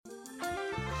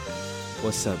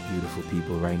What's up, beautiful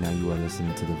people? Right now you are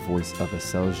listening to the voice of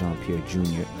Acel Jean-Pierre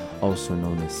Jr., also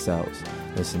known as Cells.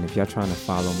 Listen, if y'all trying to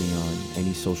follow me on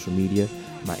any social media,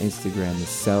 my Instagram is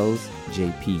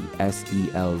CellsJP,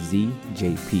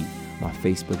 SELZJP. My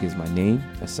Facebook is my name,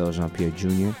 Acel Jean-Pierre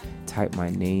Jr. Type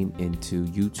my name into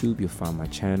YouTube, you'll find my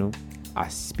channel. I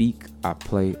speak, I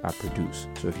play, I produce.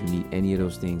 So if you need any of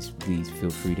those things, please feel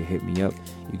free to hit me up.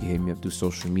 You can hit me up through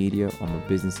social media on my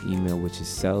business email, which is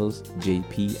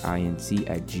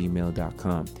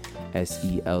cellsjpinc@gmail.com.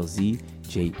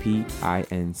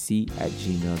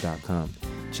 SELZJPINC@gmail.com.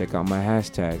 Check out my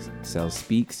hashtags, Cells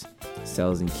Speaks,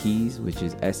 Cells and Keys, which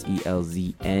is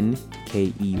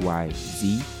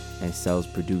SELZNKEYZ, and Cells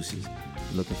Produces.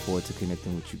 Looking forward to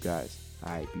connecting with you guys.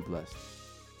 All right, be blessed.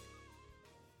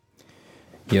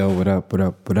 Yo, what up?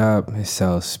 It's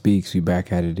Cells Speaks. We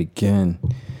back at it again.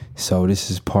 So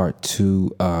this is part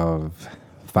 2 of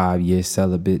 5 years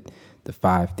celibate, the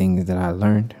 5 things that I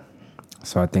learned.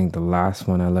 So I think the last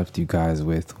one I left you guys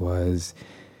with was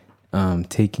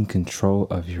taking control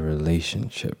of your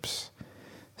relationships.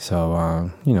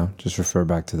 So, just refer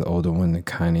back to the older one to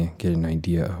kind of get an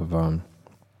idea of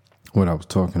what I was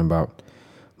talking about.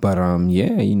 But we're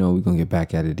going to get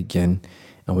back at it again.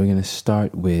 And we're going to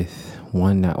start with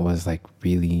one that was like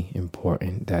really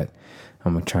important that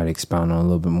I'm going to try to expound on a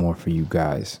little bit more for you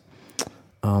guys.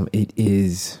 It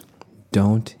is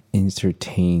don't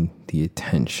entertain the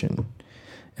attention.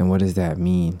 And what does that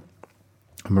mean?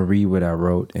 I'm going to read what I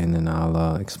wrote and then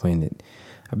I'll explain it.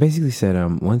 I basically said,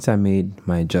 once I made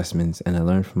my adjustments and I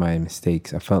learned from my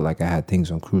mistakes, I felt like I had things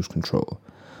on cruise control.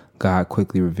 God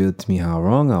quickly revealed to me how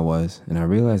wrong I was, and I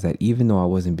realized that even though I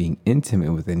wasn't being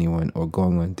intimate with anyone or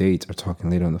going on dates or talking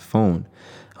late on the phone,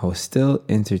 I was still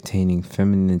entertaining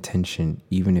feminine attention,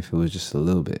 even if it was just a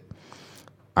little bit.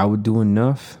 I would do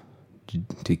enough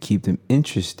to keep them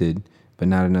interested, but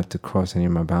not enough to cross any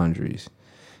of my boundaries.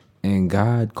 And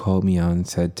God called me out and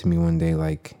said to me one day,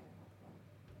 like,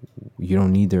 you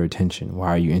don't need their attention. Why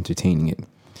are you entertaining it?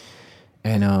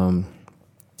 And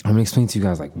I'm going to explain to you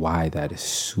guys like why that is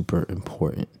super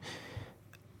important.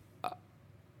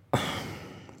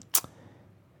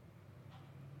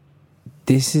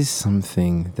 This is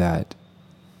something that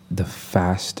the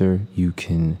faster you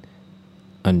can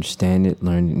understand it,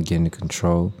 learn it, and get into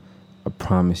control, I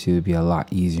promise you it'll be a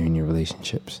lot easier in your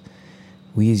relationships.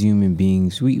 We as human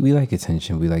beings, we like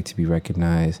attention. We like to be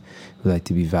recognized. We like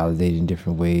to be validated in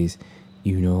different ways.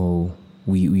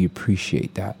 We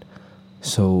appreciate that.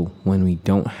 So when we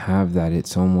don't have that,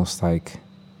 it's almost like,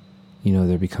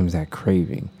 there becomes that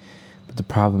craving. But the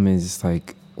problem is, it's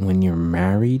like when you're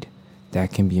married,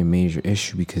 that can be a major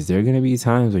issue because there are going to be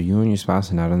times where you and your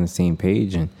spouse are not on the same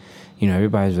page. And,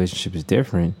 everybody's relationship is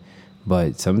different.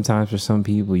 But sometimes for some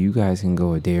people, you guys can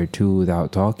go a day or two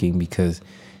without talking because,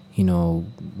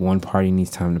 one party needs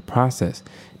time to process.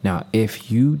 Now, if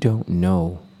you don't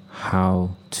know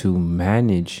how to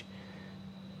manage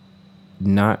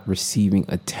not receiving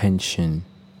attention,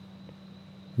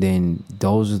 then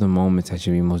those are the moments that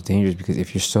should be most dangerous, because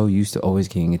if you're so used to always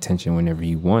getting attention whenever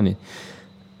you want it,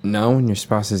 now when your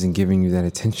spouse isn't giving you that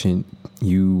attention,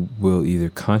 you will either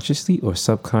consciously or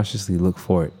subconsciously look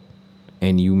for it,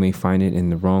 and you may find it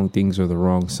in the wrong things or the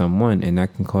wrong someone, and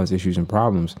that can cause issues and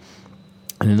problems.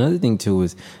 And another thing too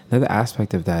is, another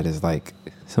aspect of that is like,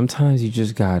 sometimes you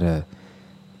just gotta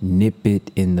nip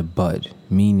it in the bud,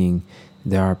 meaning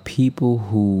there are people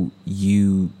who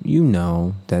you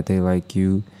know that they like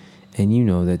you and you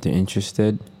know that they're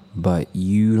interested, but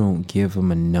you don't give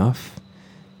them enough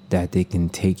that they can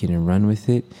take it and run with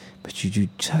it, but you do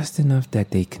just enough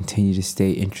that they continue to stay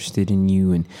interested in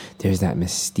you, and there's that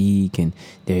mystique, and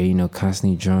they're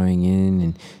constantly drawing in,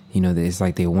 and it's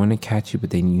like they want to catch you,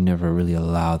 but then you never really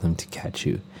allow them to catch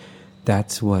you.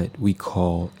 That's what we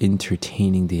call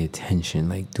entertaining the attention,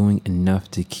 like doing enough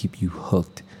to keep you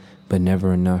hooked, but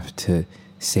never enough to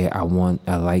say, I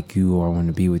like you, or I want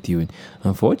to be with you. And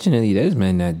unfortunately, there's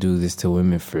men that do this to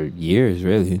women for years,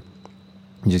 really.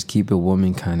 Just keep a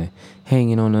woman kind of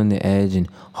hanging on the edge and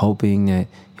hoping that,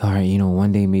 all right,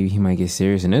 one day maybe he might get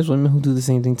serious. And there's women who do the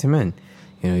same thing to men.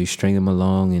 You string him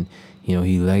along and,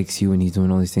 he likes you and he's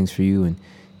doing all these things for you. And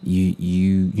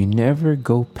you never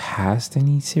go past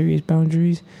any serious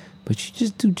boundaries, but you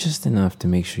just do just enough to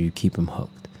make sure you keep him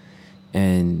hooked.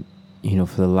 And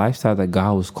for the lifestyle that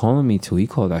God was calling me to, he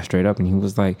called that straight up, and he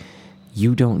was like,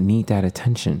 you don't need that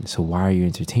attention, so why are you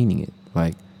entertaining it?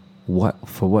 Like,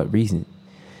 for what reason?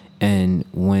 And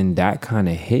when that kind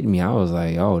of hit me, I was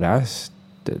like, oh,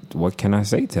 what can I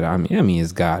say to that? I mean,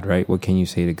 it's God, right? What can you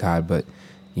say to God? But,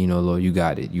 Lord, you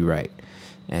got it. You're right.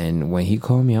 And when he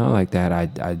called me out like that,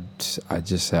 I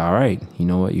just said, all right, you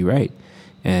know what? You're right.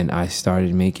 and I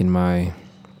started making my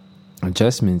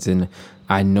adjustments, and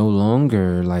I no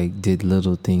longer like did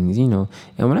little things, and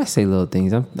when I say little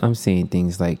things, I'm saying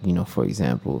things like, for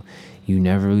example, you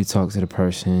never really talk to the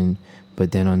person,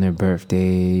 but then on their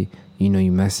birthday,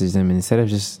 you message them, and instead of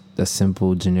just a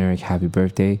simple generic happy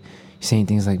birthday, you're saying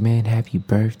things like, man, happy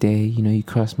birthday, you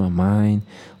crossed my mind,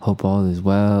 hope all is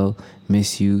well,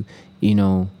 miss you,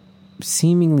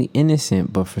 seemingly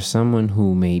innocent, but for someone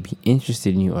who may be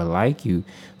interested in you or like you,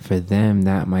 for them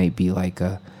that might be like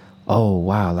oh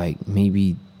wow, like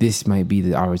maybe this might be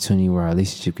the opportunity where our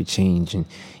relationship could change, and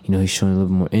he's showing a little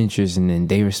bit more interest, and then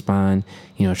they respond,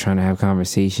 trying to have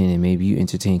conversation, and maybe you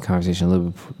entertain conversation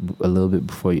a little bit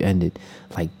before you end it.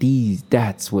 Like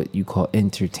that's what you call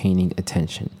entertaining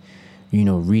attention.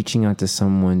 Reaching out to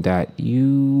someone that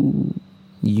you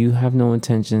have no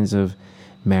intentions of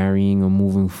marrying or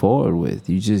moving forward with.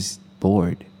 You just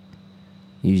bored.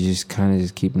 You just kind of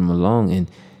just keep them along. And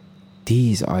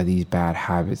these are these bad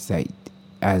habits that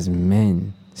as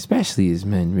men, especially as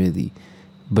men really,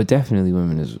 but definitely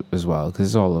women as well, because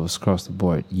it's all of us across the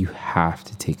board, you have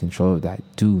to take control of that.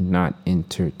 Do not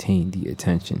entertain the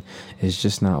attention. It's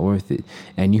just not worth it.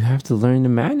 And you have to learn to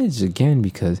manage again,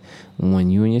 because when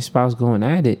you and your spouse going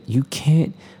at it, you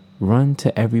can't run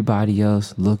to everybody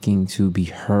else looking to be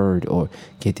heard or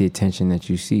get the attention that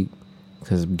you seek.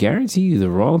 Because guarantee you, the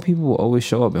wrong people will always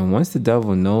show up. And once the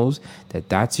devil knows that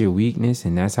that's your weakness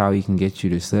and that's how he can get you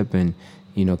to slip and,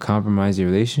 compromise your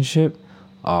relationship,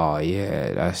 oh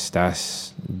yeah,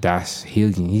 that's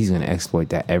he's gonna exploit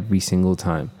that every single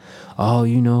time. Oh,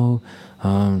 me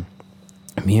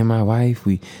and my wife,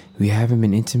 we haven't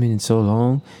been intimate in so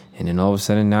long, and then all of a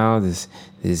sudden now this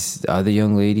other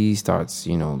young lady starts,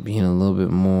 being a little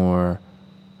bit more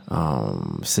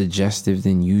suggestive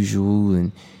than usual,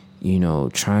 and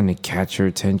trying to catch your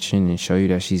attention and show you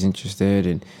that she's interested,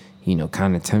 and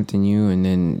kind of tempting you, and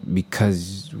then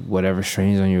because whatever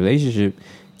strains on your relationship,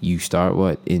 you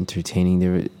start entertaining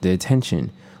the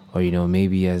attention. Or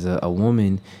maybe as a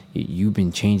woman, you've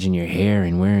been changing your hair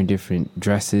and wearing different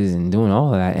dresses and doing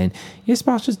all of that, and your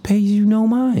spouse just pays you no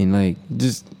mind, like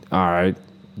just all right,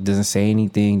 doesn't say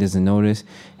anything, doesn't notice,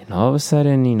 and all of a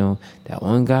sudden, that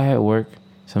one guy at work,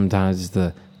 sometimes it's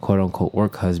the quote unquote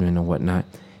work husband or whatnot,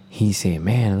 he's saying,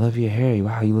 man, I love your hair,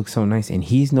 wow, you look so nice, and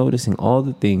he's noticing all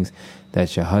the things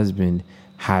that your husband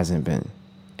hasn't been.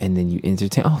 And then you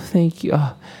entertain, oh, thank you,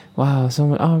 oh, wow,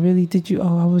 someone, oh, really, did you,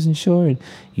 oh, I wasn't sure, and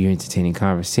you're entertaining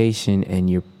conversation, and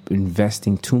you're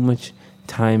investing too much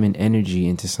time and energy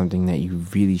into something that you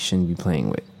really shouldn't be playing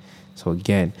with. So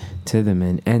again, to the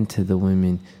men and to the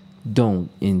women, don't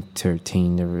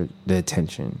entertain the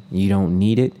attention. You don't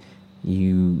need it.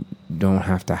 You don't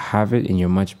have to have it, and you're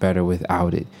much better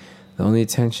without it. The only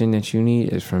attention that you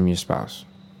need is from your spouse.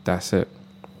 That's it.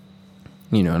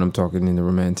 And I'm talking in the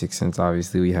romantic sense.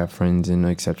 Obviously, we have friends and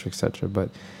et cetera, but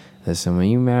listen, when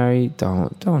you marry,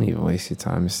 don't even waste your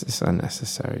time. It's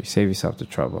unnecessary. Save yourself the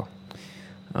trouble.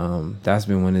 That's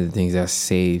been one of the things that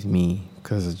saved me,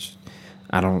 because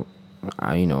I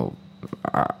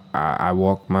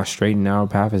walk my straight and narrow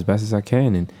path as best as I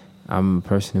can, and I'm a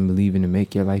person who believes in to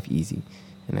make your life easy.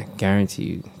 And I guarantee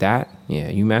you that,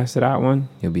 you master that one,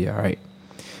 you'll be all right.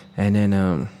 And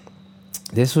then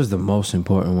this was the most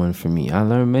important one for me. I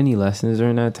learned many lessons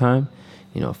during that time.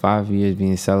 5 years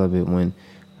being celibate, when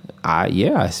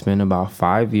I spent about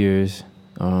 5 years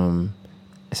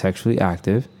sexually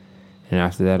active, and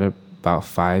after that about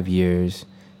 5 years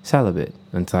celibate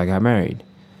until I got married.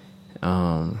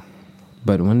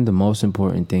 But one of the most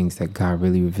important things that God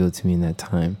really revealed to me in that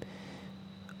time,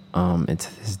 and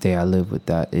to this day I live with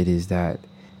that, it is that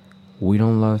we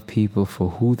don't love people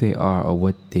for who they are or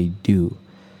what they do.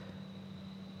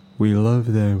 We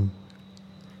love them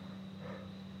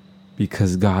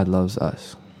because God loves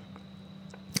us.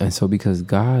 And so because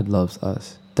God loves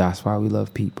us, that's why we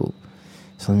love people.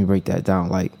 So let me break that down.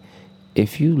 Like,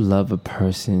 if you love a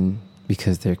person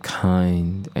because they're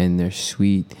kind and they're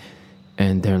sweet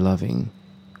and they're loving,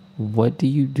 what do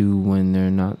you do when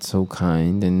they're not so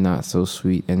kind and not so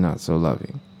sweet and not so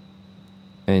loving?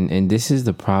 And this is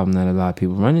the problem that a lot of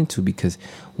people run into, because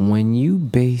when you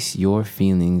base your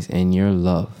feelings and your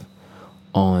love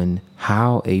on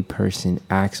how a person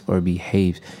acts or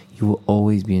behaves, you will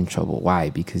always be in trouble. Why?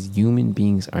 Because human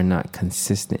beings are not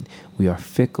consistent. We are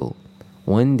fickle.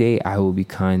 One day I will be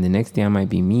kind, the next day I might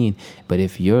be mean. But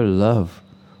if your love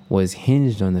was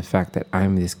hinged on the fact that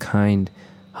I'm this kind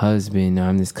husband,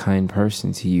 I'm this kind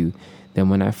person to you, then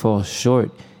when I fall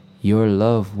short, your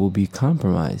love will be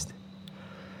compromised.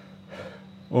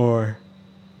 Or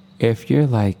if you're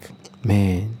like,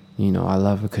 man, I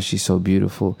love her because she's so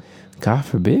beautiful. God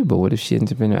forbid, but what if she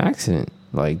ends up in an accident?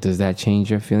 Like, does that change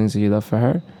your feelings of your love for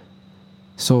her?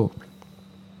 So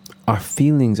our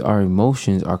feelings, our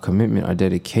emotions, our commitment, our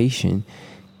dedication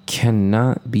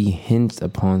cannot be hinged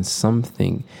upon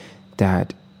something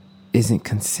that isn't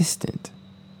consistent.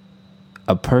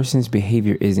 A person's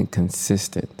behavior isn't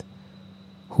consistent.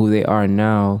 Who they are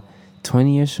now,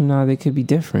 20 years from now, they could be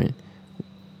different.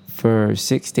 For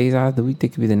 6 days out of the week, they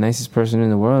could be the nicest person in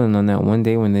the world, and on that one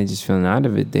day when they're just feeling out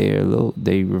of it,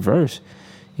 they reverse.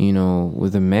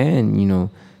 With a man,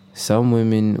 some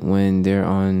women, when they're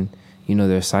on,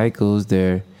 their cycles,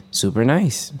 they're super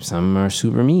nice. Some are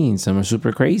super mean. Some are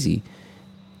super crazy.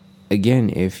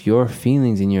 Again, if your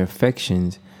feelings and your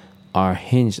affections are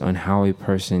hinged on how a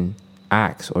person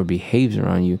acts or behaves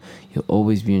around you, you'll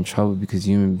always be in trouble because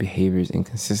human behavior is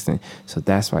inconsistent. So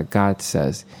that's why God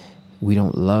says we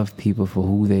don't love people for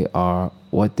who they are,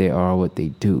 what they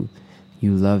do.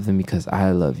 You love them because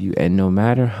I love you. And no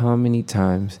matter how many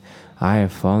times I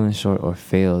have fallen short or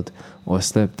failed or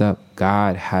slipped up,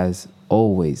 God has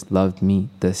always loved me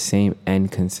the same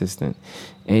and consistent.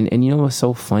 And you know what's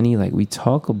so funny? Like, we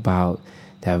talk about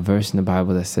that verse in the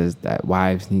Bible that says that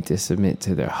wives need to submit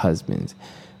to their husbands.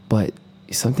 But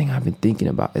something I've been thinking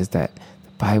about is that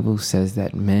the Bible says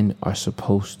that men are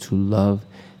supposed to love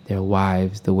their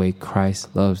wives the way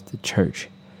Christ loves the church.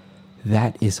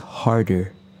 That is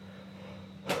harder,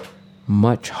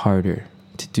 much harder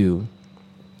to do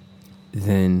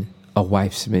than a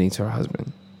wife submitting to her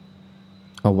husband.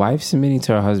 A wife submitting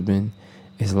to her husband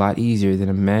is a lot easier than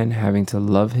a man having to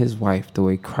love his wife the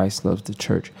way Christ loves the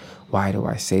church. Why do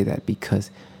I say that?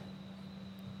 Because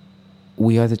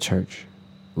we are the church.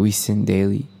 We sin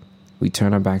daily. We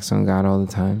turn our backs on God all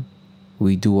the time.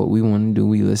 We do what we want to do.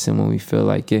 We listen when we feel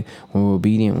like it. When we're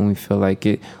obedient when we feel like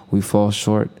it. We fall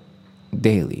short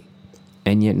daily.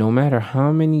 And yet, no matter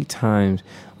how many times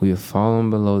we have fallen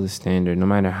below the standard, no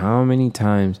matter how many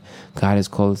times God has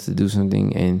called us to do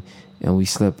something and we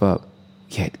slip up,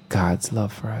 yet God's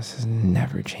love for us has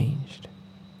never changed.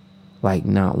 Like,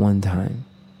 not one time.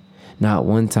 Not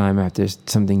one time after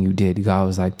something you did, God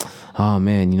was like, oh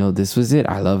man, this was it.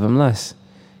 I love him less.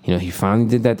 He finally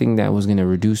did that thing that was going to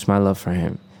reduce my love for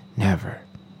him. Never.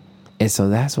 And so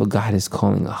that's what God is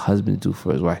calling a husband to do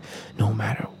for his wife. No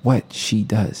matter what she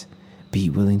does, be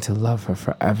willing to love her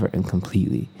forever and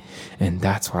completely. And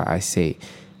that's why I say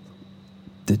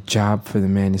the job for the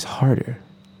man is harder,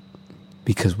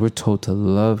 because we're told to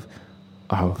love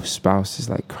our spouses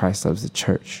like Christ loves the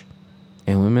church.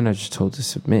 And women are just told to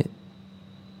submit.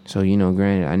 So,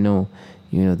 granted, I know,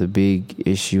 the big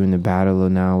issue in the battle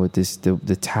now with this,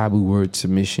 the taboo word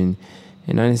submission.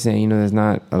 And I understand, there's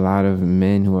not a lot of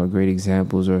men who are great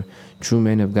examples or true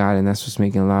men of God. And that's what's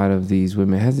making a lot of these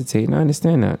women hesitate. And I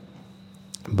understand that.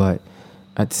 But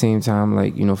at the same time,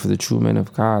 for the true men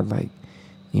of God,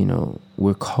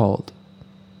 we're called.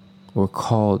 We're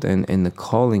called, and the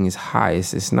calling is high.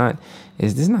 It's not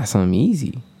something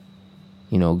easy.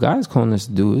 God's calling us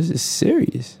to do this is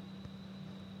serious.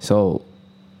 So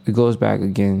it goes back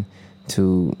again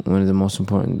to one of the most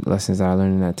important lessons that I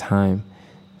learned in that time.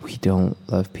 We don't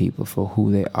love people for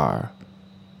who they are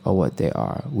or what they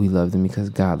are. We love them because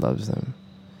God loves them.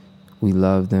 We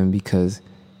love them because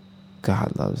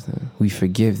God loves them. We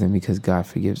forgive them because God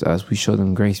forgives us. We show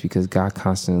them grace because God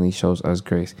constantly shows us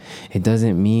grace. It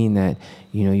doesn't mean that,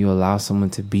 you allow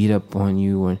someone to beat up on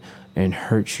you and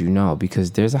hurt you. No,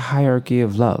 because there's a hierarchy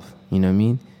of love. You know what I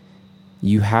mean?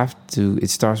 It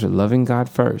starts with loving God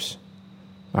first.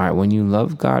 All right, when you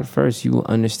love God first, you will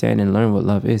understand and learn what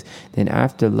love is. Then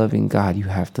after loving God, you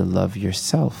have to love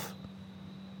yourself.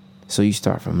 So you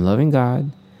start from loving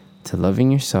God to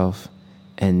loving yourself,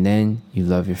 and then you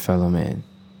love your fellow man.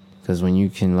 Because when you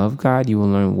can love God, you will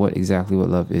learn exactly what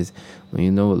love is. When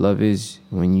you know what love is,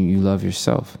 when you love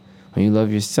yourself. When you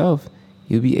love yourself,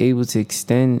 you'll be able to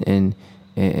extend and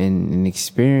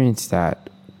experience that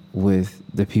with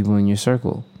the people in your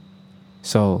circle.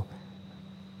 So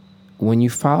when you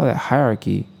follow that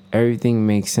hierarchy, everything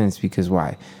makes sense, because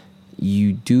why?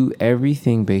 You do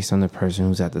everything based on the person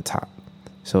who's at the top.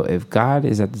 So if God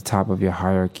is at the top of your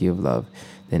hierarchy of love,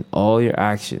 then all your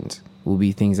actions will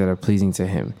be things that are pleasing to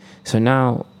him. So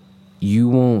now you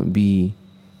won't be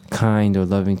kind or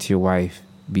loving to your wife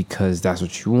because that's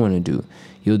what you want to do.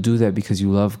 You'll do that because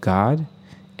you love God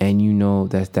and you know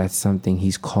that that's something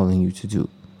he's calling you to do.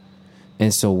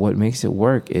 And so what makes it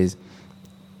work is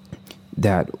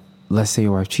that, let's say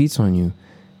your wife cheats on you,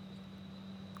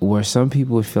 where some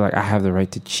people would feel like, I have the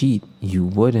right to cheat. You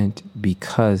wouldn't,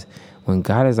 because when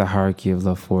God has a hierarchy of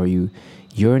love for you,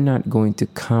 you're not going to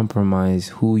compromise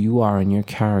who you are and your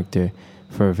character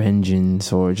for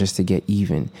vengeance or just to get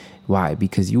even. Why?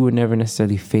 Because you were never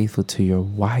necessarily faithful to your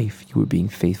wife. You were being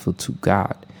faithful to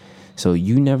God. So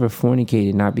you never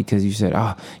fornicated, not because you said,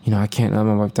 I can't let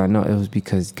my wife die. No, it was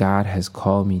because God has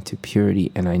called me to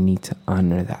purity and I need to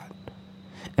honor that.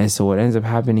 And so what ends up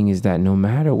happening is that no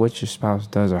matter what your spouse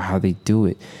does or how they do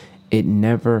it, it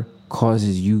never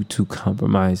causes you to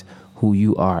compromise who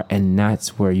you are. And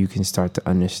that's where you can start to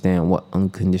understand what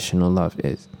unconditional love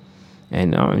is.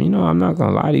 And, I'm not going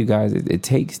to lie to you guys. It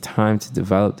takes time to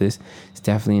develop this. It's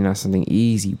definitely not something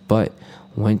easy. But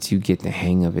once you get the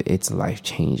hang of it, it's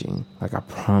life-changing. Like, I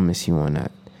promise you on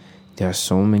that. There are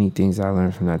so many things I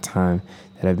learned from that time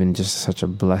that have been just such a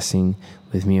blessing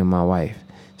with me and my wife.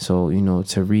 So, to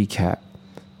recap,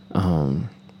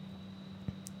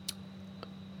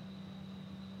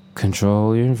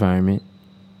 control your environment,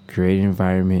 create an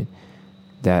environment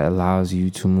that allows you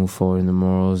to move forward in the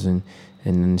morals and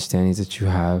understandings that you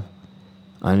have.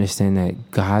 Understand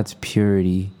that God's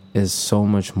purity is so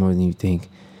much more than you think.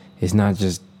 It's not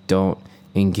just don't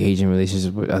engage in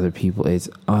relationships with other people. It's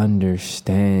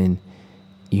understand,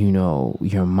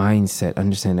 your mindset,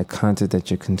 understand the content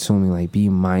that you're consuming. Like, be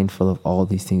mindful of all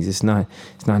these things. It's not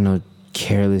no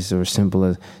careless or simple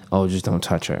as, just don't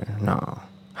touch her. No.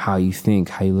 How you think,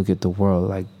 how you look at the world.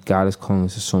 Like, God is calling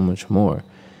us to so much more.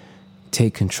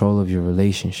 Take control of your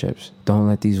relationships. Don't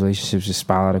let these relationships just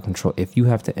spiral out of control. If you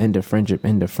have to end a friendship,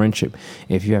 end a friendship.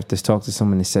 If you have to talk to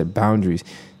someone and set boundaries,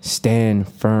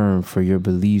 stand firm for your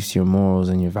beliefs, your morals,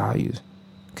 and your values.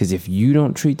 Because if you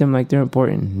don't treat them like they're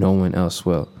important, no one else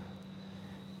will.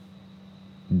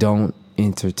 Don't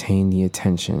entertain the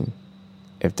attention.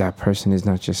 If that person is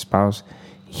not your spouse,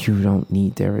 you don't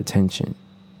need their attention.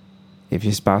 If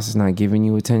your spouse is not giving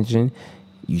you attention,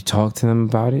 you talk to them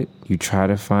about it. You try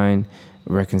to find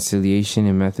reconciliation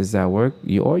and methods that work.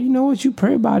 You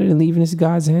pray about it and leave it in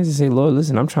God's hands and say, Lord,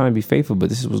 listen, I'm trying to be faithful, but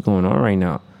this is what's going on right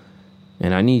now.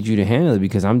 And I need you to handle it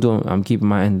because I'm keeping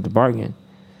my end of the bargain.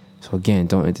 So again,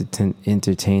 don't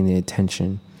entertain the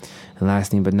attention. And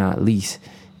last thing but not least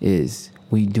is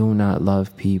we do not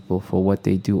love people for what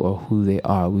they do or who they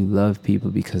are. We love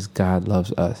people because God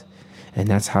loves us. And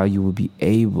that's how you will be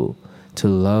able to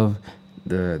love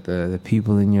the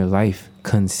people in your life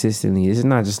consistently. This is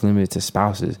not just limited to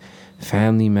spouses,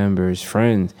 family members,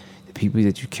 friends, the people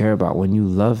that you care about. When you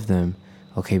love them,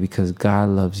 because God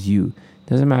loves you,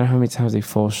 doesn't matter how many times they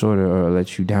fall short or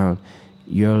let you down,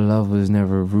 your love was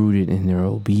never rooted in their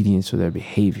obedience or their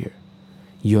behavior.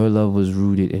 Your love was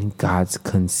rooted in God's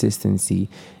consistency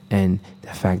and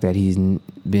the fact that he's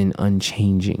been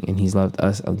unchanging and he's loved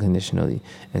us unconditionally.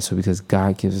 And so because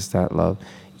God gives us that love,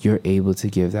 you're able to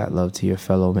give that love to your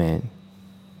fellow man.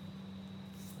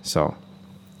 So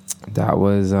that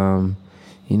was, the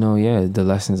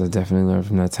lessons I definitely learned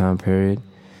from that time period.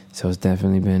 So it's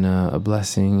definitely been a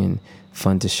blessing and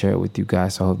fun to share it with you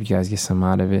guys. So I hope you guys get some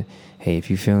out of it. Hey, if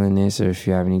you're feeling this or if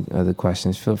you have any other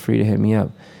questions, feel free to hit me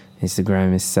up.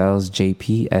 Instagram is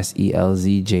SelzJP,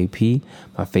 SELZJP.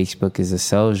 My Facebook is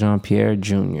Cell Jean Pierre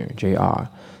Jr., JR.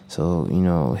 So,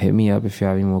 hit me up if you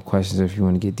have any more questions or if you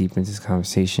want to get deep into this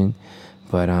conversation.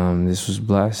 But this was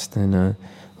blessed, and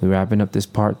we're wrapping up this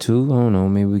part 2. I don't know,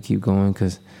 maybe we keep going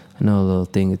because I know a little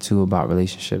thing or two about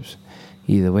relationships.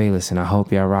 Either way, listen, I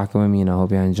hope y'all rocking with me, and I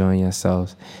hope y'all enjoying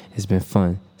yourselves. It's been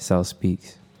fun. Cell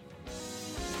speaks.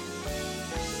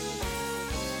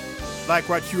 Like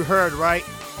what you heard, right?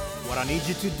 What I need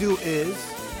you to do is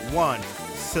 1,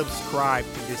 subscribe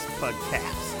to this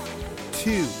podcast.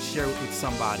 2, share it with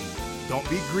somebody. Don't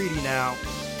be greedy now.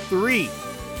 3,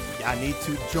 y'all need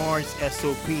to join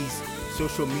SOP's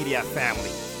social media family.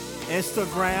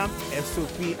 Instagram,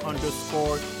 SOP_Ministry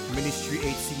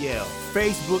HCL.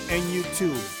 Facebook and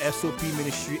YouTube, SOP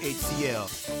Ministry HCL.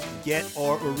 Get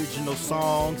our original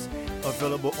songs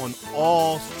available on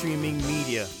all streaming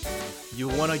media. You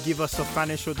want to give us a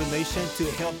financial donation to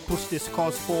help push this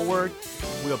cause forward?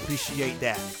 We appreciate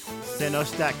that. Send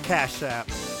us that Cash App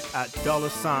at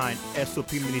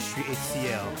 $SOP Ministry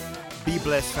HCL. Be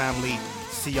blessed, family.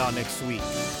 See y'all next week.